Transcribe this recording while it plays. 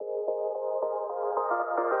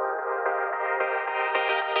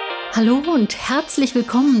Hallo und herzlich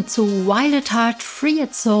willkommen zu Wild at Heart, Free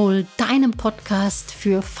at Soul, deinem Podcast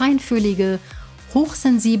für feinfühlige,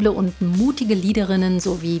 hochsensible und mutige Leaderinnen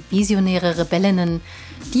sowie visionäre Rebellinnen,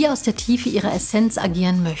 die aus der Tiefe ihrer Essenz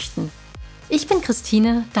agieren möchten. Ich bin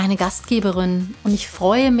Christine, deine Gastgeberin, und ich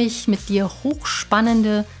freue mich, mit dir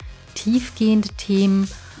hochspannende, tiefgehende Themen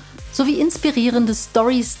sowie inspirierende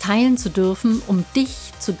Storys teilen zu dürfen, um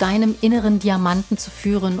dich zu deinem inneren Diamanten zu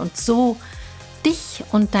führen und so dich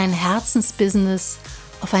und dein Herzensbusiness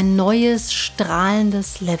auf ein neues,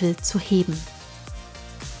 strahlendes Level zu heben.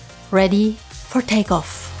 Ready for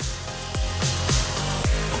Takeoff.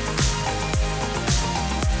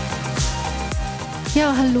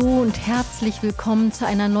 Ja, hallo und herzlich willkommen zu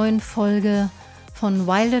einer neuen Folge von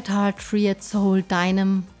Wild at Heart, Free at Soul,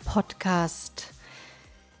 deinem Podcast.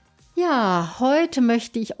 Ja, heute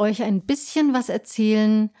möchte ich euch ein bisschen was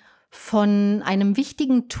erzählen von einem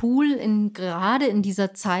wichtigen Tool gerade in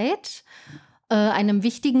dieser Zeit, einem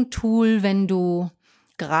wichtigen Tool, wenn du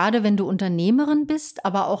Unternehmerin bist,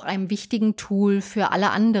 aber auch einem wichtigen Tool für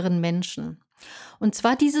alle anderen Menschen. Und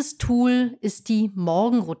zwar dieses Tool ist die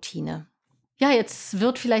Morgenroutine. Ja, jetzt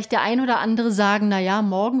wird vielleicht der ein oder andere sagen, naja,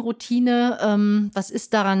 Morgenroutine, was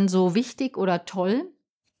ist daran so wichtig oder toll?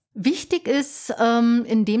 Wichtig ist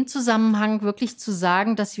in dem Zusammenhang wirklich zu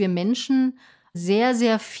sagen, dass wir Menschen sehr,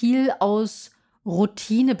 sehr viel aus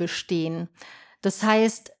Routine bestehen. Das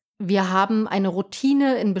heißt, wir haben eine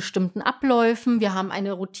Routine in bestimmten Abläufen, wir haben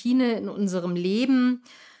eine Routine in unserem Leben.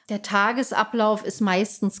 Der Tagesablauf ist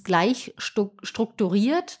meistens gleich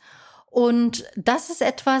strukturiert und das ist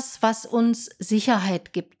etwas, was uns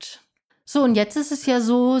Sicherheit gibt. So, und jetzt ist es ja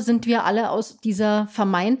so, sind wir alle aus dieser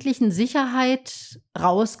vermeintlichen Sicherheit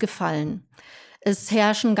rausgefallen. Es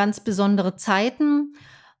herrschen ganz besondere Zeiten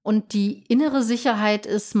und die innere Sicherheit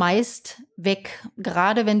ist meist weg.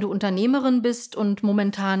 Gerade wenn du Unternehmerin bist und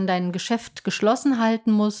momentan dein Geschäft geschlossen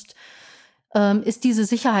halten musst, ist diese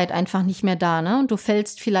Sicherheit einfach nicht mehr da, ne? Und du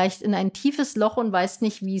fällst vielleicht in ein tiefes Loch und weißt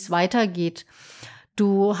nicht, wie es weitergeht.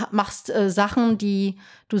 Du machst Sachen, die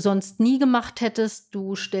du sonst nie gemacht hättest.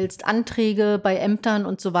 Du stellst Anträge bei Ämtern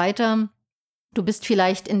und so weiter. Du bist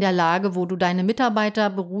vielleicht in der Lage, wo du deine Mitarbeiter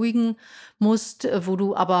beruhigen musst, wo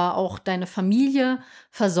du aber auch deine Familie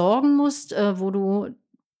versorgen musst, wo du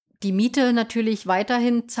die Miete natürlich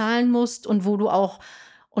weiterhin zahlen musst und wo du auch,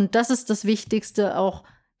 und das ist das Wichtigste, auch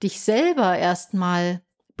dich selber erstmal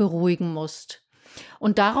beruhigen musst.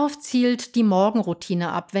 Und darauf zielt die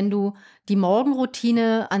Morgenroutine ab. Wenn du die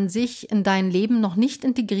Morgenroutine an sich in dein Leben noch nicht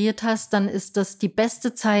integriert hast, dann ist das die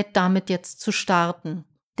beste Zeit, damit jetzt zu starten.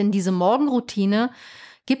 Denn diese Morgenroutine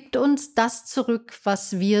gibt uns das zurück,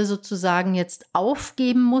 was wir sozusagen jetzt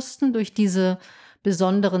aufgeben mussten durch diese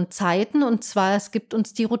besonderen Zeiten. Und zwar, es gibt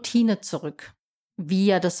uns die Routine zurück, wie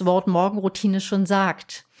ja das Wort Morgenroutine schon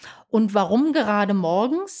sagt. Und warum gerade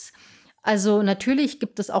morgens? Also natürlich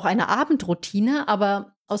gibt es auch eine Abendroutine,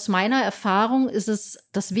 aber aus meiner Erfahrung ist es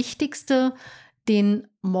das Wichtigste, den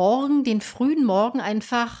frühen Morgen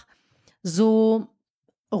einfach so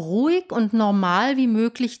ruhig und normal wie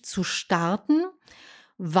möglich zu starten,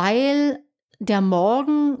 weil der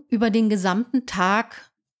Morgen über den gesamten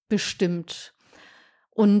Tag bestimmt.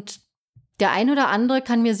 Und der ein oder andere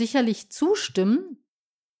kann mir sicherlich zustimmen.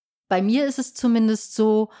 Bei mir ist es zumindest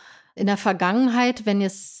so, in der Vergangenheit, wenn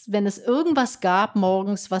es irgendwas gab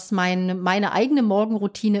morgens, was meine eigene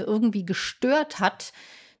Morgenroutine irgendwie gestört hat,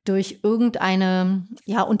 durch irgendeine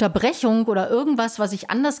Unterbrechung oder irgendwas, was ich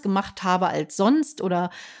anders gemacht habe als sonst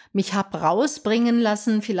oder mich habe rausbringen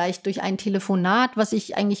lassen, vielleicht durch ein Telefonat, was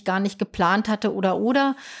ich eigentlich gar nicht geplant hatte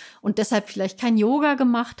oder und deshalb vielleicht kein Yoga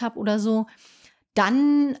gemacht habe oder so,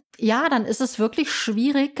 dann ist es wirklich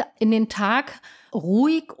schwierig, in den Tag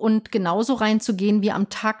ruhig und genauso reinzugehen wie am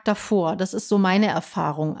Tag davor. Das ist so meine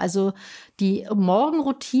Erfahrung. Also die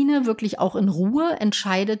Morgenroutine wirklich auch in Ruhe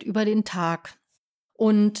entscheidet über den Tag.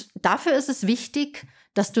 Und dafür ist es wichtig,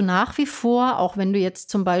 dass du nach wie vor, auch wenn du jetzt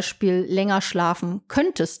zum Beispiel länger schlafen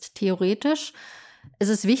könntest, theoretisch, ist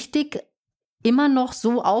es wichtig, immer noch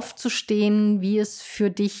so aufzustehen, wie es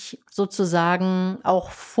für dich sozusagen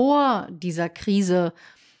auch vor dieser Krise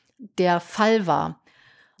der Fall war.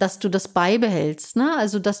 Dass du das beibehältst, ne?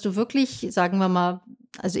 Also, dass du wirklich, sagen wir mal,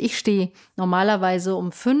 also ich stehe normalerweise um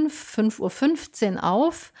 5:15 Uhr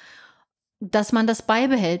auf, dass man das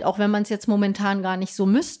beibehält, auch wenn man es jetzt momentan gar nicht so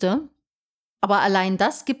müsste. Aber allein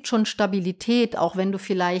das gibt schon Stabilität, auch wenn du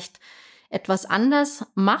vielleicht etwas anders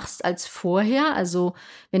machst als vorher. Also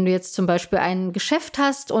wenn du jetzt zum Beispiel ein Geschäft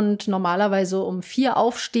hast und normalerweise um 4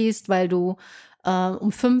 aufstehst, weil du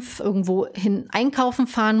um 5 irgendwo hin einkaufen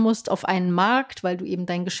fahren musst auf einen Markt, weil du eben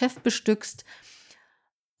dein Geschäft bestückst.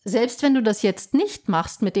 selbst wenn du das jetzt nicht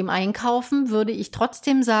machst mit dem Einkaufen, würde ich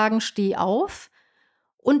trotzdem sagen, steh auf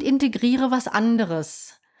und integriere was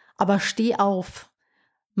anderes. Aber steh auf,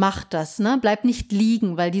 mach das, ne? Bleib nicht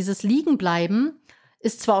liegen, weil dieses Liegenbleiben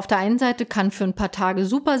ist zwar auf der einen Seite, kann für ein paar Tage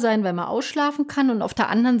super sein, weil man ausschlafen kann, und auf der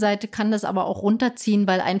anderen Seite kann das aber auch runterziehen,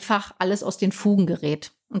 weil einfach alles aus den Fugen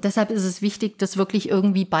gerät. Und deshalb ist es wichtig, das wirklich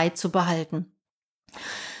irgendwie beizubehalten.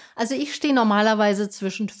 Also ich stehe normalerweise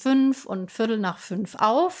zwischen 5 und Viertel nach 5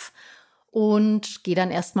 auf und gehe dann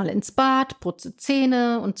erstmal ins Bad, putze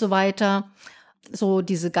Zähne und so weiter. So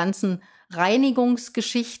diese ganzen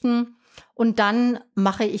Reinigungsgeschichten. Und dann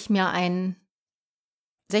mache ich mir ein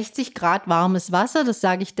 60 Grad warmes Wasser. Das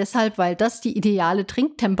sage ich deshalb, weil das die ideale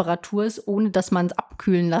Trinktemperatur ist, ohne dass man es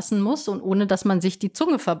abkühlen lassen muss und ohne dass man sich die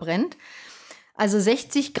Zunge verbrennt. Also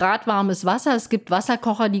 60 Grad warmes Wasser. Es gibt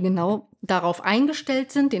Wasserkocher, die genau darauf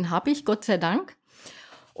eingestellt sind. Den habe ich, Gott sei Dank.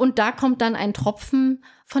 Und da kommt dann ein Tropfen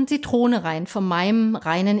von Zitrone rein, von meinem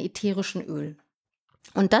reinen ätherischen Öl.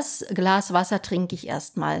 Und das Glas Wasser trinke ich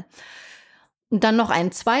erstmal. Und dann noch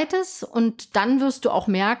ein zweites. Und dann wirst du auch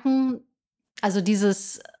merken, also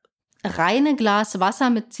dieses reine Glas Wasser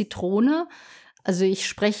mit Zitrone, also ich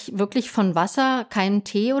spreche wirklich von Wasser, keinen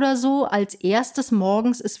Tee oder so, als erstes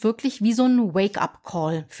morgens ist wirklich wie so ein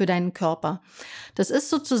Wake-up-Call für deinen Körper. Das ist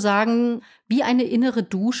sozusagen wie eine innere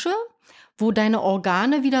Dusche, wo deine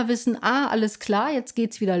Organe wieder wissen, alles klar, jetzt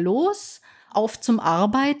geht's wieder los, auf zum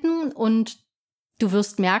Arbeiten. Und du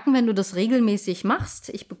wirst merken, wenn du das regelmäßig machst,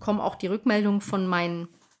 ich bekomme auch die Rückmeldung von meinen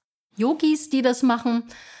Yogis, die das machen,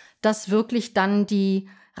 dass wirklich dann die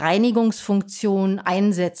Reinigungsfunktion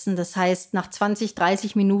einsetzen. Das heißt, nach 20,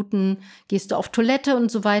 30 Minuten gehst du auf Toilette und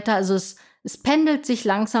so weiter. Also es pendelt sich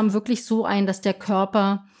langsam wirklich so ein, dass der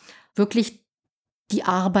Körper wirklich die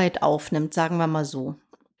Arbeit aufnimmt, sagen wir mal so.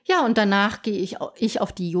 Ja, und danach gehe ich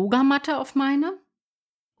auf die Yogamatte, auf meine.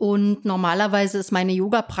 Und normalerweise ist meine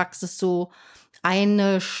Yoga-Praxis so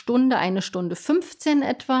eine Stunde 15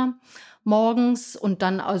 etwa morgens und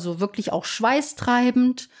dann also wirklich auch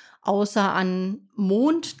schweißtreibend. Außer an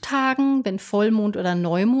Mondtagen, wenn Vollmond oder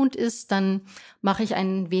Neumond ist, dann mache ich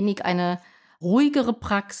ein wenig eine ruhigere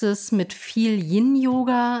Praxis mit viel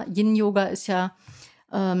Yin-Yoga. Yin-Yoga ist ja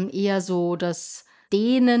eher so das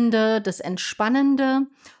Dehnende, das Entspannende,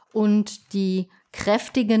 und die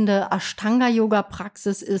kräftigende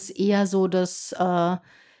Ashtanga-Yoga-Praxis ist eher so das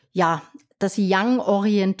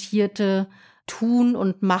Yang-orientierte Tun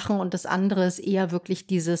und Machen, und das andere ist eher wirklich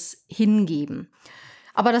dieses Hingeben.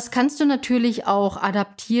 Aber das kannst du natürlich auch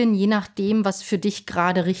adaptieren, je nachdem, was für dich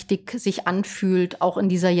gerade richtig sich anfühlt, auch in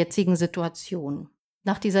dieser jetzigen Situation.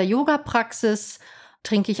 Nach dieser Yoga-Praxis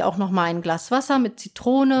trinke ich auch noch mal ein Glas Wasser mit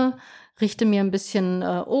Zitrone, richte mir ein bisschen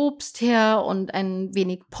Obst her und ein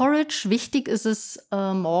wenig Porridge. Wichtig ist es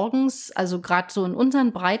morgens, also gerade so in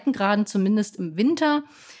unseren Breitengraden, zumindest im Winter,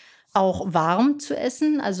 auch warm zu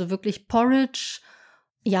essen, also wirklich Porridge,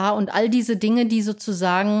 ja, und all diese Dinge, die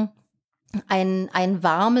sozusagen ein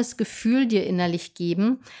warmes Gefühl dir innerlich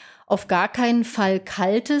geben. Auf gar keinen Fall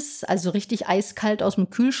kaltes, also richtig eiskalt aus dem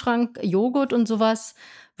Kühlschrank, Joghurt und sowas,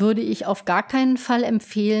 würde ich auf gar keinen Fall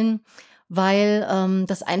empfehlen, weil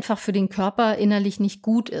das einfach für den Körper innerlich nicht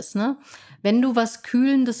gut ist, ne? Wenn du was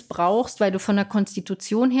Kühlendes brauchst, weil du von der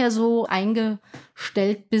Konstitution her so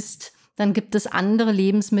eingestellt bist, dann gibt es andere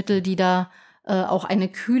Lebensmittel, die da auch eine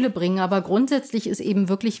Kühle bringen. Aber grundsätzlich ist eben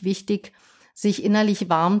wirklich wichtig, sich innerlich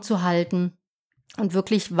warm zu halten und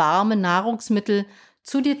wirklich warme Nahrungsmittel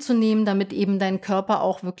zu dir zu nehmen, damit eben dein Körper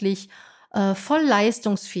auch wirklich voll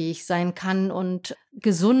leistungsfähig sein kann und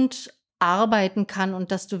gesund arbeiten kann,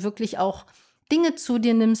 und dass du wirklich auch Dinge zu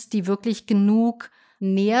dir nimmst, die wirklich genug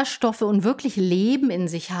Nährstoffe und wirklich Leben in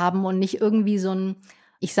sich haben und nicht irgendwie so ein,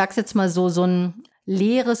 ich sag's jetzt mal so ein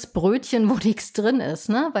leeres Brötchen, wo nichts drin ist,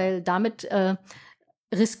 ne? Weil damit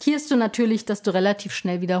riskierst du natürlich, dass du relativ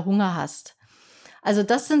schnell wieder Hunger hast. Also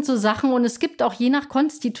das sind so Sachen, und es gibt auch je nach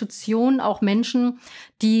Konstitution auch Menschen,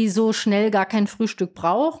 die so schnell gar kein Frühstück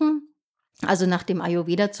brauchen. Also nach dem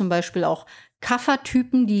Ayurveda zum Beispiel auch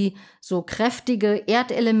Kapha-Typen, die so kräftige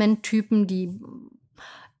Erdelementtypen,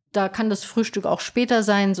 da kann das Frühstück auch später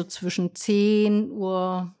sein, so zwischen 10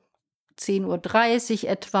 Uhr, 10:30 Uhr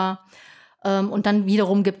etwa. Und dann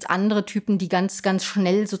wiederum gibt's andere Typen, die ganz, ganz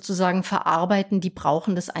schnell sozusagen verarbeiten, die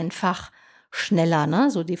brauchen das einfach schneller,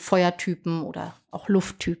 ne? So die Feuertypen oder auch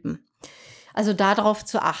Lufttypen. Also darauf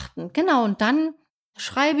zu achten. Genau, und dann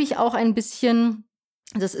schreibe ich auch ein bisschen.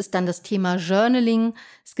 Das ist dann das Thema Journaling.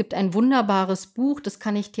 Es gibt ein wunderbares Buch, das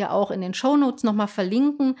kann ich dir auch in den Shownotes nochmal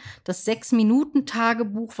verlinken. Das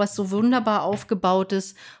 6-Minuten-Tagebuch, was so wunderbar aufgebaut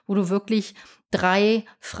ist, wo du wirklich 3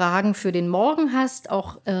 Fragen für den Morgen hast,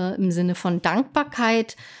 auch im Sinne von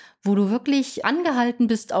Dankbarkeit, wo du wirklich angehalten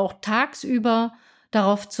bist, auch tagsüber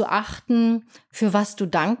darauf zu achten, für was du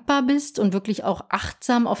dankbar bist und wirklich auch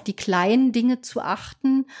achtsam auf die kleinen Dinge zu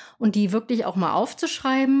achten und die wirklich auch mal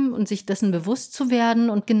aufzuschreiben und sich dessen bewusst zu werden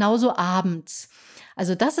und genauso abends.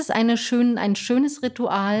 Also das ist ein schönes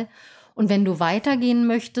Ritual. Und wenn du weitergehen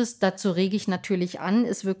möchtest, dazu rege ich natürlich an,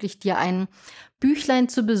 ist wirklich dir ein Büchlein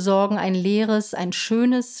zu besorgen, ein leeres, ein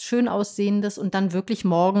schönes, schön aussehendes und dann wirklich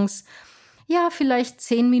morgens, ja, vielleicht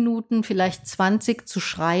 10 Minuten, vielleicht 20 zu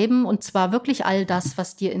schreiben und zwar wirklich all das,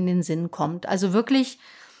 was dir in den Sinn kommt. Also wirklich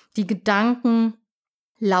die Gedanken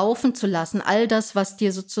laufen zu lassen, all das, was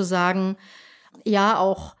dir sozusagen ja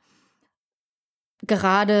auch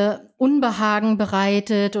gerade Unbehagen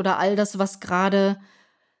bereitet oder all das, was gerade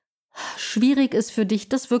schwierig ist für dich,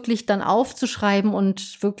 das wirklich dann aufzuschreiben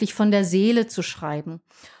und wirklich von der Seele zu schreiben.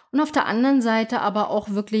 Und auf der anderen Seite aber auch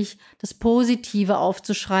wirklich das Positive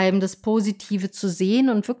aufzuschreiben, das Positive zu sehen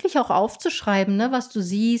und wirklich auch aufzuschreiben, ne, was du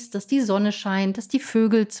siehst, dass die Sonne scheint, dass die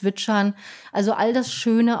Vögel zwitschern, also all das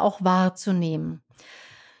Schöne auch wahrzunehmen.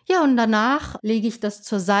 Ja, und danach lege ich das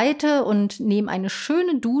zur Seite und nehme eine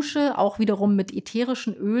schöne Dusche, auch wiederum mit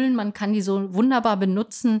ätherischen Ölen. Man kann die so wunderbar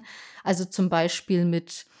benutzen, also zum Beispiel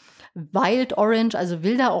mit Wild Orange, also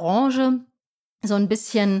wilder Orange, so ein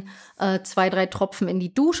bisschen 2, 3 Tropfen in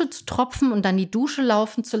die Dusche zu tropfen und dann die Dusche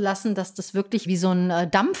laufen zu lassen, dass das wirklich wie so ein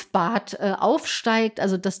Dampfbad aufsteigt,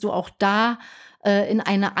 also dass du auch da in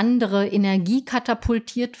eine andere Energie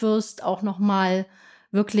katapultiert wirst, auch nochmal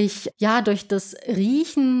wirklich, ja, durch das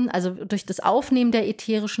Riechen, also durch das Aufnehmen der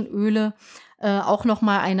ätherischen Öle, auch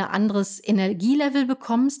nochmal ein anderes Energielevel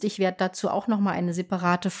bekommst. Ich werde dazu auch nochmal eine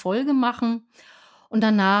separate Folge machen. Und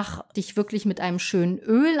danach dich wirklich mit einem schönen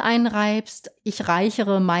Öl einreibst. Ich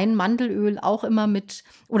reichere mein Mandelöl auch immer mit,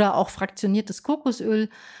 oder auch fraktioniertes Kokosöl,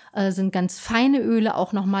 sind ganz feine Öle,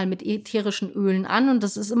 auch nochmal mit ätherischen Ölen an. Und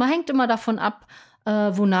das hängt immer davon ab,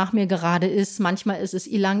 wonach mir gerade ist. Manchmal ist es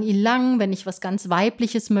Ylang Ylang, wenn ich was ganz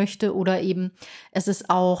Weibliches möchte, oder eben es ist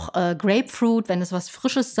auch Grapefruit, wenn es was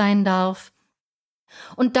Frisches sein darf.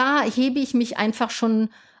 Und da hebe ich mich einfach schon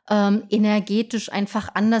energetisch einfach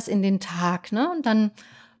anders in den Tag, ne? Und dann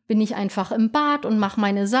bin ich einfach im Bad und mache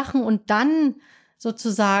meine Sachen und dann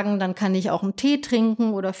sozusagen, dann kann ich auch einen Tee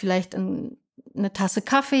trinken oder vielleicht eine Tasse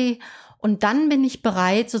Kaffee und dann bin ich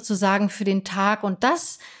bereit sozusagen für den Tag und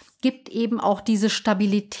das gibt eben auch diese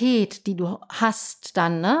Stabilität, die du hast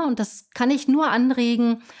dann, ne? Und das kann ich nur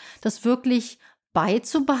anregen, das wirklich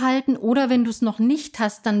beizubehalten oder wenn du es noch nicht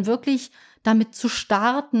hast, dann wirklich damit zu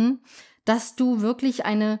starten, dass du wirklich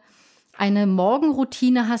eine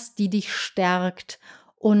Morgenroutine hast, die dich stärkt.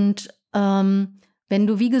 Und wenn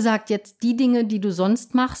du, wie gesagt, jetzt die Dinge, die du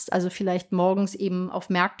sonst machst, also vielleicht morgens eben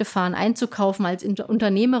auf Märkte fahren, einzukaufen als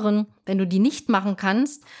Unternehmerin, wenn du die nicht machen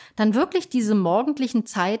kannst, dann wirklich diese morgendlichen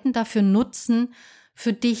Zeiten dafür nutzen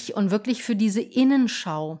für dich und wirklich für diese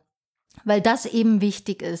Innenschau. Weil das eben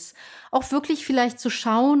wichtig ist. Auch wirklich vielleicht zu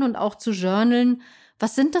schauen und auch zu journalen,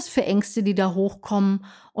 was sind das für Ängste, die da hochkommen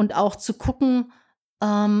und auch zu gucken,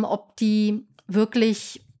 ob die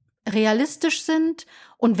wirklich realistisch sind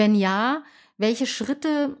und wenn ja, welche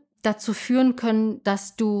Schritte dazu führen können,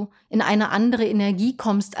 dass du in eine andere Energie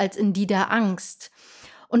kommst als in die der Angst.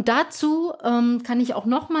 Und dazu kann ich auch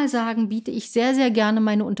nochmal sagen, biete ich sehr, sehr gerne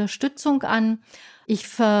meine Unterstützung an. Ich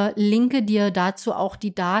verlinke dir dazu auch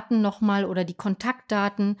die Daten nochmal oder die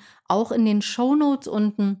Kontaktdaten auch in den Shownotes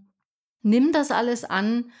unten. Nimm das alles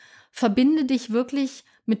an, verbinde dich wirklich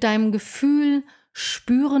mit deinem Gefühl,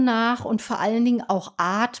 spüre nach und vor allen Dingen auch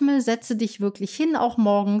atme, setze dich wirklich hin, auch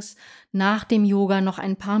morgens nach dem Yoga noch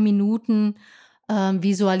ein paar Minuten,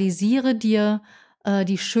 visualisiere dir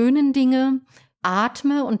die schönen Dinge,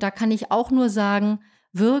 atme und da kann ich auch nur sagen,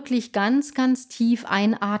 wirklich ganz, ganz tief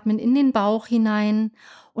einatmen in den Bauch hinein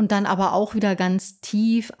und dann aber auch wieder ganz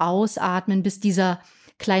tief ausatmen, bis dieser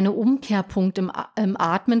kleine Umkehrpunkt im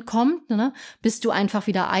Atmen kommt, ne? Bis du einfach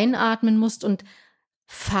wieder einatmen musst und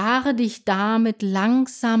fahre dich damit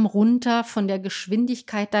langsam runter von der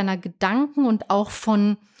Geschwindigkeit deiner Gedanken und auch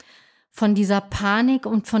von dieser Panik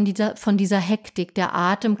und von dieser Hektik. Der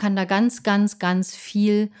Atem kann da ganz, ganz, ganz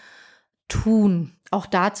viel tun. Auch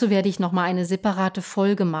dazu werde ich nochmal eine separate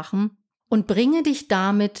Folge machen und bringe dich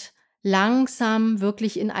damit langsam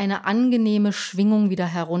wirklich in eine angenehme Schwingung wieder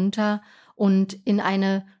herunter und in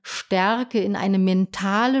eine Stärke, in eine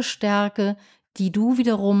mentale Stärke, die du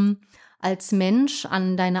wiederum als Mensch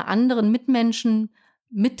an deine anderen Mitmenschen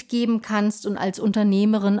mitgeben kannst und als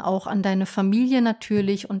Unternehmerin auch an deine Familie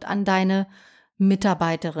natürlich und an deine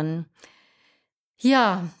Mitarbeiterin.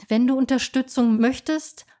 Ja, wenn du Unterstützung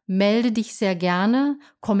möchtest, melde dich sehr gerne,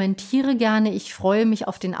 kommentiere gerne. Ich freue mich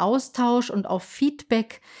auf den Austausch und auf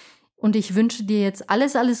Feedback. Und ich wünsche dir jetzt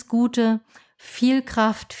alles Gute, viel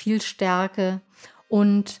Kraft, viel Stärke.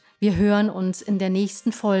 Und wir hören uns in der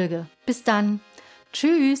nächsten Folge. Bis dann.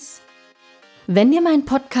 Tschüss. Wenn dir mein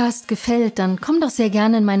Podcast gefällt, dann komm doch sehr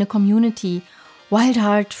gerne in meine Community Wild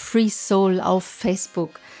Heart Free Soul auf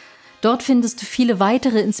Facebook. Dort findest du viele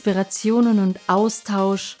weitere Inspirationen und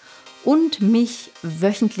Austausch und mich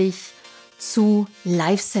wöchentlich zu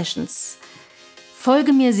Live-Sessions.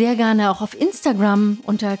 Folge mir sehr gerne auch auf Instagram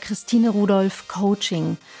unter Christine Rudolph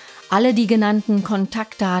Coaching. Alle die genannten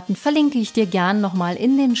Kontaktdaten verlinke ich dir gern nochmal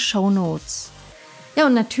in den Shownotes. Ja,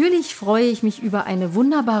 und natürlich freue ich mich über eine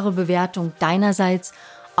wunderbare Bewertung deinerseits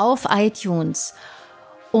auf iTunes.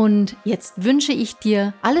 Und jetzt wünsche ich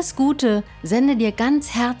dir alles Gute, sende dir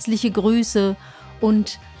ganz herzliche Grüße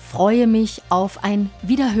und freue mich auf ein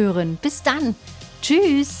Wiederhören. Bis dann.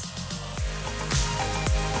 Tschüss.